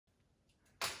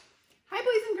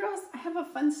have a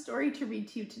fun story to read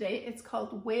to you today. It's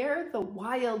called Where the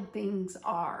Wild Things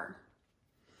Are.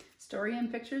 Story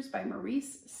and pictures by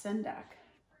Maurice Sendak.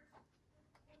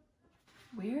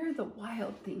 Where the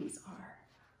wild things are.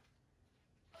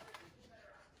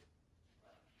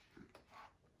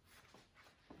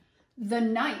 The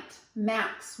night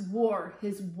Max wore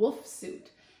his wolf suit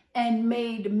and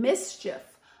made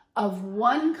mischief of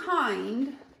one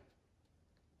kind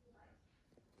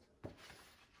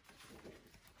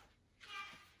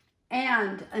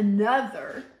and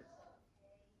another.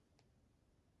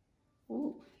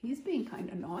 Ooh, he's being kind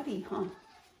of naughty, huh?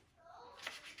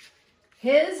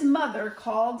 His mother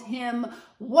called him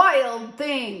Wild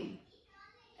Thing,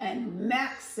 and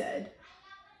Max said,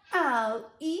 "I'll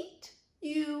eat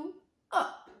you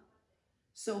up."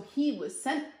 So he was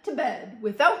sent to bed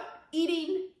without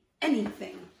eating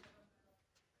anything.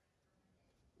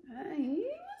 He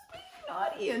was being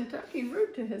naughty and talking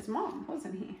rude to his mom,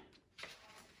 wasn't he?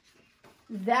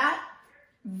 That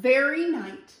very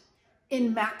night,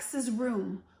 in Max's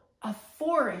room, a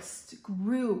forest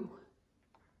grew.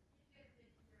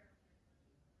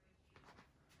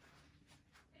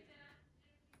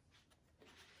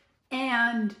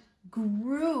 And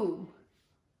grew.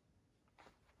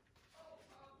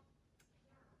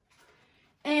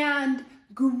 And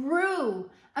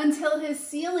grew until his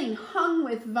ceiling hung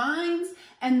with vines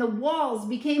and the walls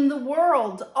became the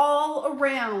world all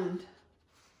around.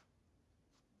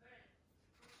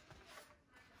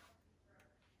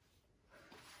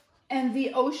 And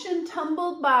the ocean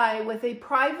tumbled by with a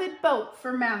private boat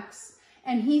for Max,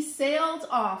 and he sailed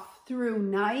off through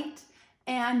night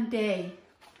and day.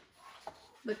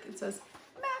 Look, it says,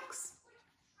 Max.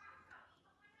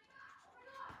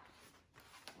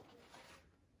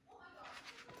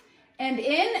 And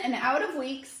in and out of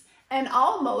weeks, and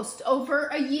almost over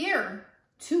a year,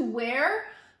 to where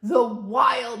the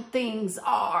wild things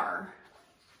are.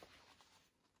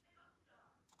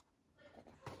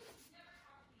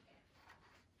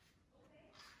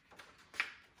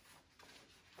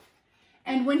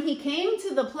 And when he came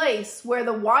to the place where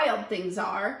the wild things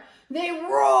are, they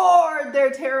roared their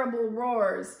terrible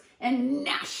roars and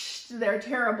gnashed their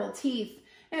terrible teeth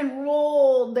and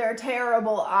rolled their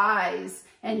terrible eyes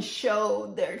and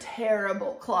showed their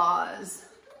terrible claws.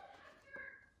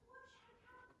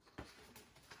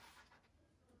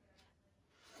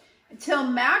 Until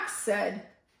Max said,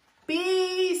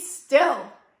 "Be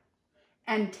still,"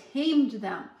 and tamed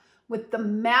them with the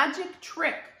magic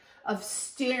trick of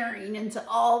staring into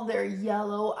all their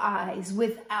yellow eyes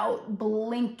without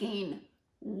blinking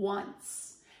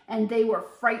once. And they were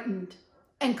frightened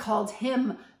and called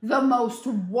him the most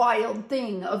wild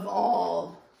thing of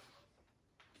all.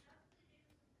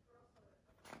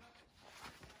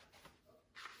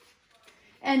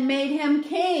 And made him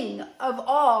king of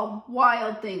all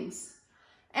wild things.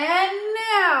 "And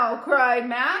now," cried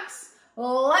Max,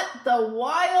 "let the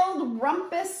wild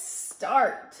rumpus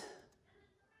start."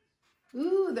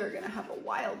 Ooh, they're gonna have a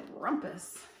wild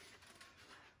rumpus.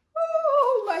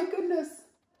 Oh my goodness.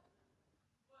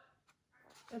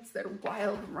 That's their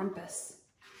wild rumpus.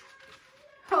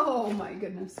 Oh my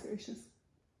goodness gracious.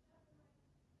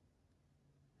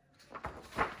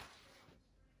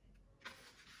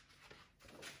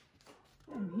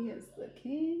 And he is the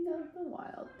king of the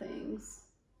wild things.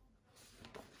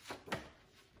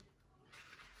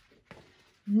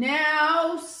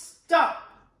 "Now stop,"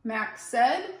 Max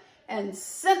said, and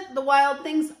sent the wild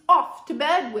things off to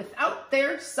bed without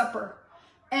their supper.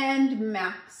 And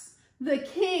Max, the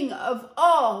king of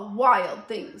all wild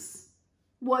things,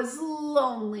 was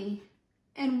lonely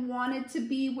and wanted to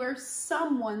be where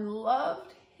someone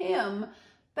loved him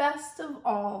best of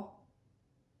all.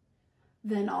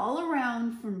 Then all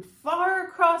around, from far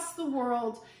across the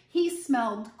world, he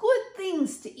smelled good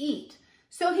things to eat.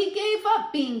 So he gave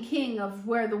up being king of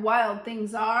where the wild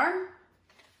things are.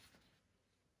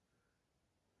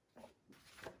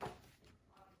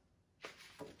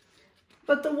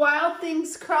 But the wild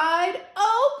things cried,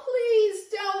 "Oh, please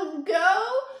don't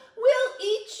go. We'll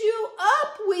eat you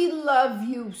up. We love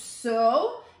you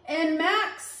so." And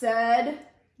Max said,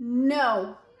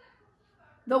 "No."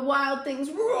 The wild things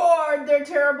roared their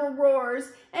terrible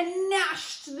roars and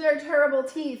gnashed their terrible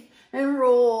teeth and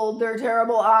rolled their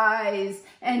terrible eyes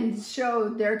and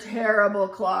showed their terrible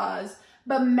claws.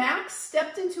 But Max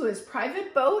stepped into his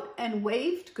private boat and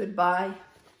waved goodbye.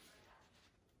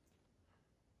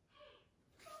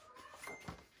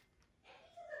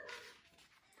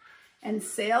 And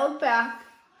sailed back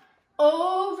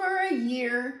over a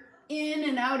year, in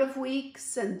and out of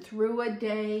weeks and through a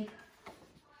day.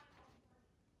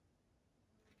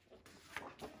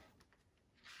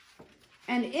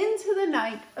 and into the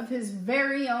night of his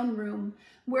very own room,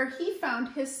 where he found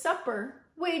his supper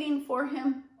waiting for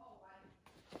him.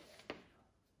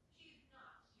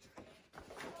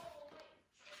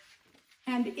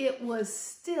 And it was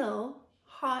still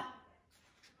hot.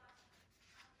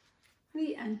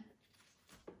 The end.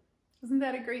 Isn't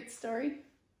that a great story?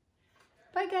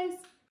 Bye, guys.